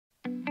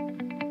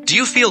Do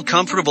you feel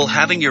comfortable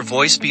having your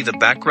voice be the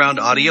background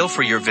audio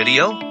for your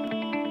video?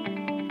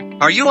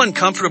 Are you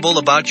uncomfortable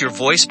about your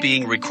voice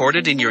being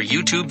recorded in your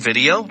YouTube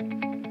video?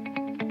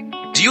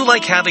 Do you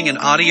like having an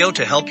audio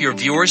to help your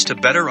viewers to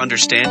better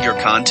understand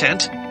your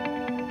content?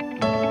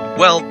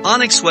 Well,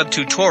 Onixxweb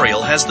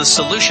Tutorial has the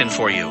solution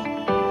for you.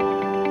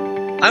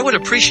 I would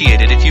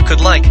appreciate it if you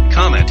could like,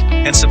 comment,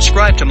 and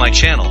subscribe to my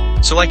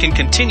channel, so I can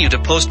continue to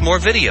post more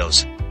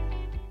videos.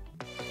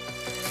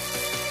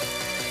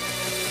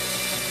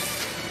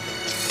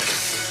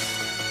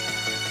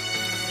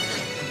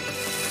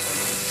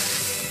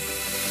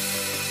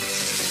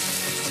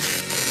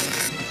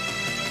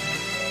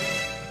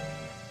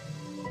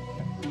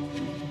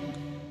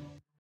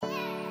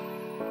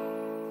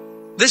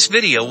 This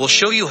video will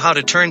show you how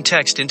to turn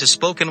text into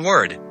spoken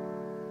word.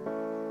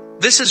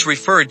 This is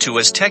referred to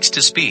as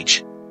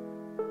text-to-speech.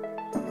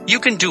 You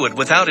can do it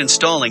without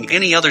installing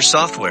any other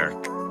software,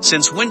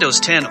 since Windows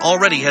 10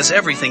 already has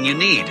everything you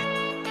need.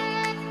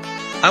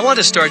 I want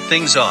to start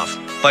things off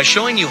by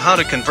showing you how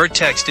to convert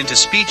text into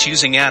speech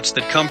using apps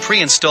that come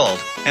pre-installed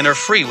and are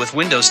free with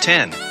Windows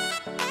 10.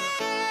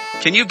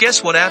 Can you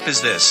guess what app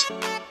is this?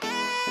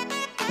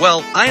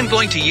 Well, I am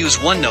going to use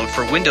OneNote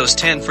for Windows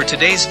 10 for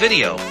today's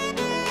video.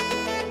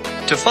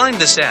 To find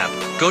this app,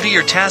 go to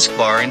your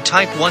taskbar and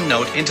type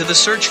OneNote into the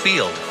search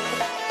field.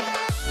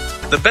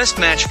 The best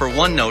match for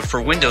OneNote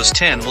for Windows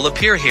 10 will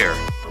appear here.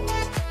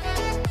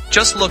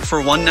 Just look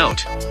for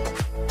OneNote.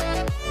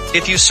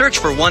 If you search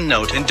for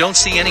OneNote and don't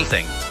see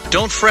anything,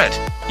 don't fret,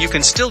 you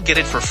can still get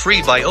it for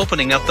free by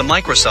opening up the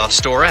Microsoft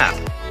Store app.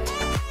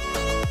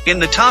 In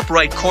the top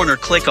right corner,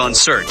 click on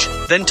Search,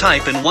 then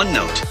type in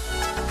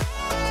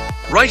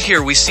OneNote. Right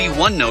here we see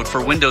OneNote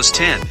for Windows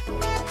 10.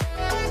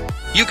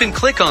 You can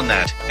click on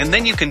that, and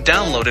then you can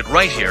download it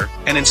right here,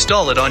 and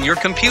install it on your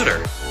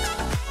computer.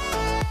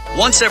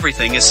 Once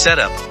everything is set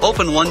up,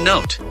 open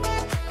OneNote.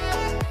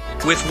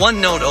 With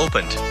OneNote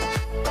opened,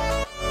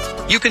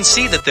 you can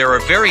see that there are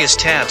various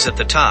tabs at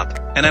the top,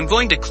 and I'm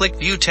going to click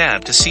View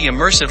tab to see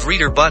Immersive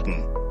Reader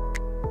button,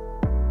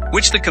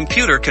 which the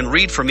computer can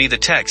read for me the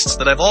texts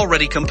that I've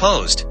already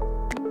composed.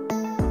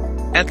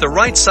 At the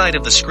right side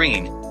of the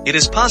screen, it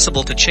is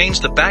possible to change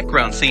the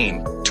background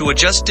theme, to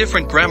adjust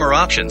different grammar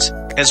options,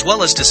 as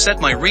well as to set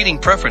my reading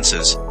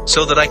preferences,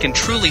 so that I can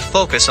truly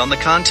focus on the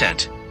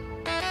content.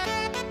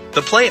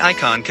 The play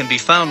icon can be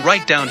found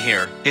right down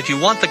here, if you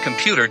want the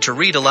computer to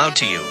read aloud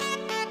to you.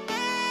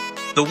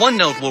 The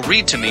OneNote will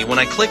read to me when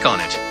I click on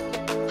it.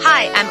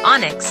 Hi, I'm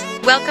Onyx.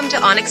 Welcome to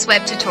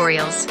Onixxweb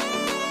Tutorials.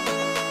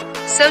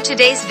 So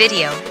today's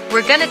video,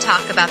 we're gonna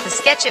talk about the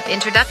Sketchup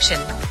introduction,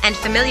 and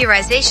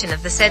familiarization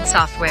of the said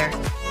software.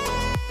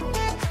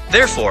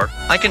 Therefore,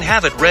 I can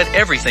have it read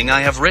everything I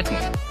have written.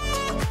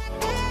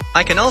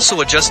 I can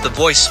also adjust the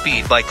voice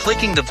speed by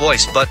clicking the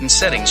voice button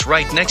settings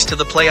right next to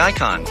the play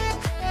icon.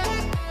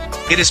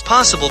 It is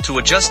possible to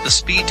adjust the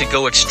speed to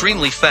go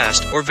extremely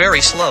fast or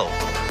very slow.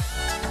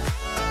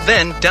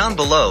 Then, down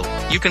below,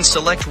 you can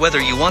select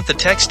whether you want the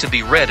text to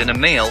be read in a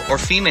male or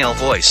female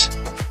voice.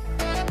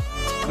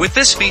 With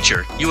this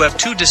feature, you have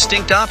two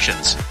distinct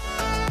options.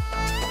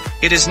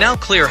 It is now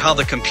clear how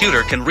the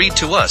computer can read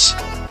to us.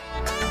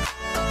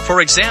 For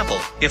example,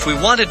 if we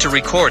wanted to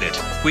record it,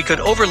 we could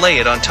overlay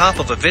it on top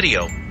of a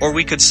video, or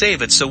we could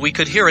save it so we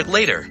could hear it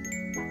later.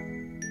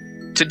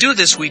 To do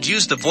this, we'd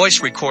use the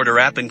voice recorder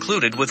app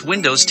included with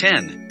Windows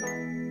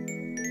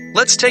 10.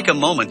 Let's take a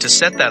moment to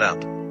set that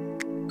up.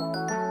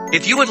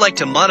 If you would like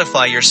to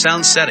modify your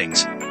sound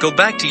settings, go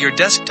back to your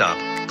desktop,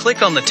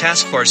 click on the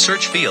taskbar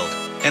search field,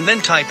 and then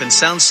type in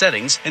Sound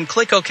Settings and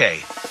click OK.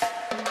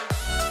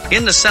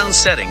 In the sound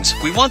settings,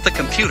 we want the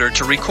computer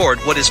to record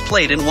what is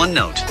played in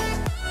OneNote.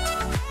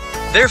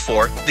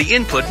 Therefore, the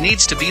input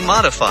needs to be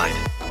modified.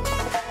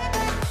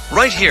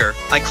 Right here,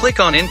 I click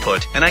on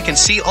Input and I can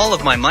see all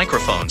of my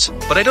microphones,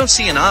 but I don't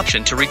see an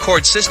option to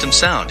record system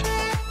sound.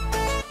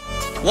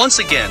 Once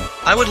again,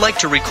 I would like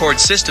to record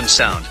system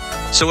sound,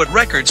 so it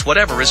records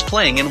whatever is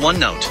playing in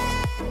OneNote.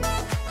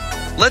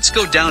 Let's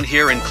go down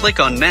here and click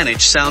on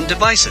Manage Sound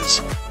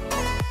Devices.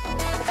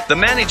 The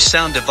Manage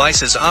Sound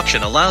Devices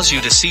option allows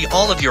you to see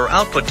all of your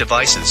output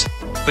devices,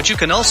 but you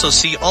can also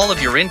see all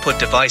of your input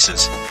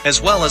devices,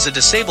 as well as a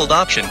disabled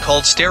option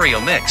called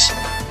Stereo Mix.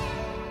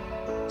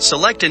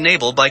 Select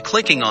Enable by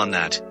clicking on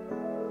that.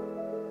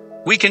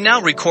 We can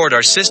now record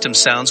our system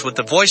sounds with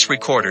the voice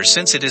recorder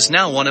since it is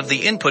now one of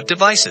the input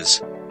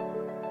devices.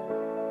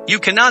 You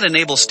cannot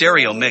enable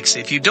Stereo Mix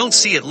if you don't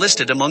see it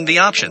listed among the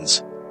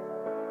options.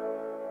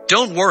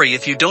 Don't worry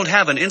if you don't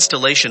have an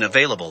installation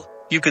available,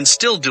 you can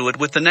still do it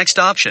with the next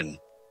option.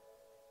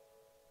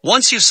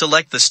 Once you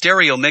select the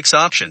Stereo Mix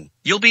option,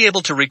 you'll be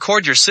able to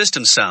record your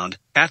system sound.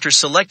 After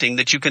selecting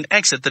that, you can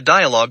exit the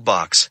dialog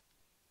box.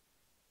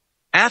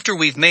 After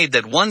we've made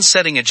that one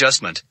setting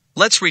adjustment,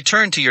 let's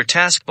return to your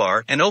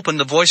taskbar and open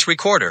the voice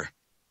recorder.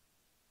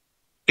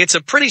 It's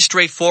a pretty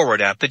straightforward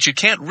app that you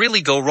can't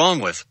really go wrong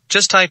with.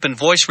 Just type in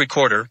voice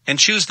recorder and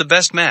choose the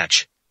best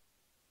match.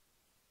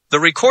 The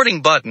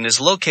recording button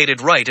is located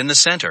right in the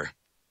center.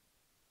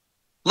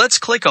 Let's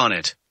click on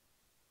it.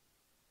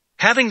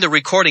 Having the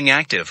recording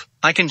active,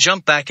 I can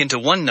jump back into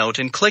OneNote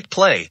and click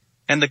play,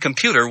 and the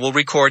computer will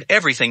record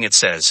everything it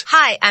says.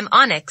 Hi, I'm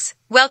Onyx.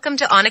 Welcome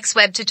to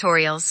Onixxweb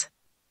Tutorials.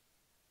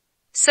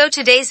 So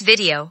today's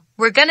video,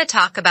 we're gonna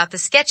talk about the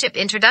Sketchup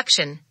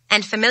introduction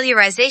and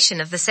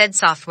familiarization of the said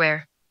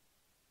software.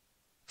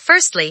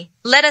 Firstly,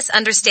 let us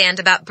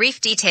understand about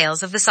brief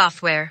details of the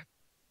software.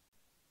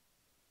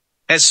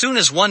 As soon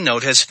as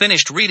OneNote has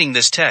finished reading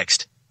this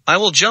text, I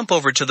will jump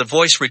over to the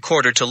voice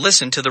recorder to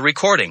listen to the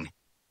recording.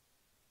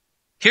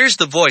 Here's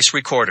the voice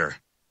recorder.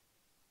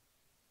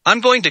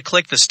 I'm going to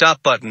click the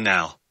stop button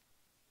now.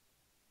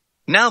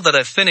 Now that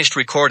I've finished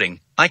recording,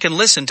 I can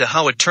listen to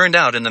how it turned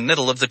out in the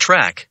middle of the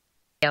track.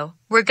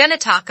 We're gonna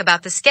talk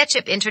about the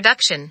Sketchup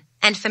introduction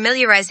and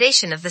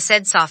familiarization of the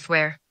said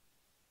software.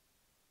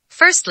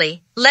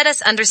 Firstly, let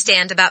us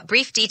understand about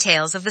brief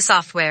details of the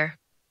software.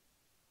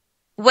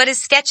 What is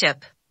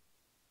Sketchup?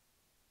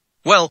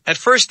 Well, at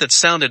first that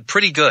sounded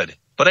pretty good,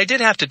 but I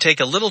did have to take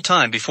a little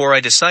time before I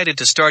decided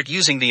to start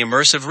using the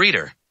immersive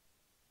reader.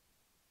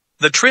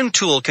 The trim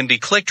tool can be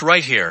clicked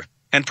right here,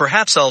 and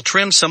perhaps I'll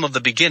trim some of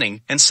the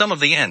beginning and some of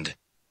the end.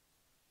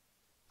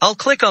 I'll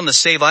click on the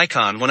save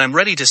icon when I'm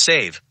ready to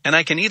save, and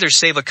I can either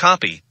save a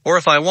copy, or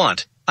if I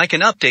want, I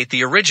can update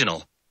the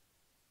original.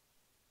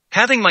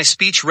 Having my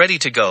speech ready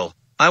to go,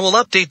 I will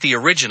update the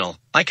original.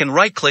 I can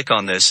right-click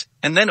on this,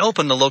 and then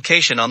open the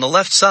location on the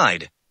left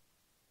side.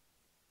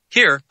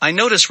 Here, I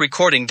notice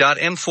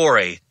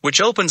recording.m4a, which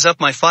opens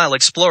up my file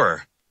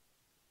explorer.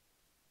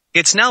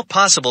 It's now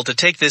possible to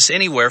take this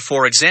anywhere,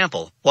 for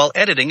example, while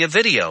editing a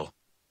video.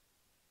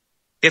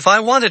 If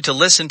I wanted to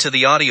listen to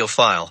the audio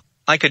file,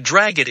 I could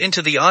drag it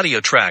into the audio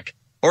track,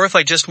 or if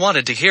I just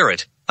wanted to hear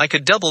it, I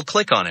could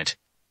double-click on it.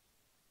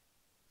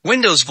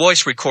 Windows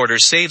Voice Recorder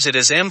saves it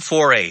as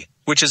M4A,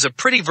 which is a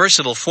pretty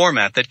versatile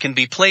format that can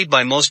be played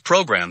by most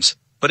programs,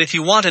 but if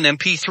you want an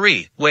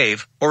MP3,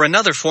 WAV, or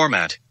another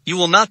format, you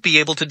will not be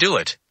able to do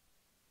it.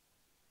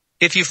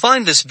 If you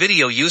find this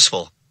video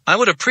useful, I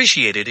would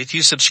appreciate it if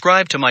you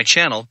subscribe to my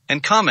channel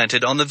and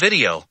commented on the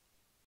video.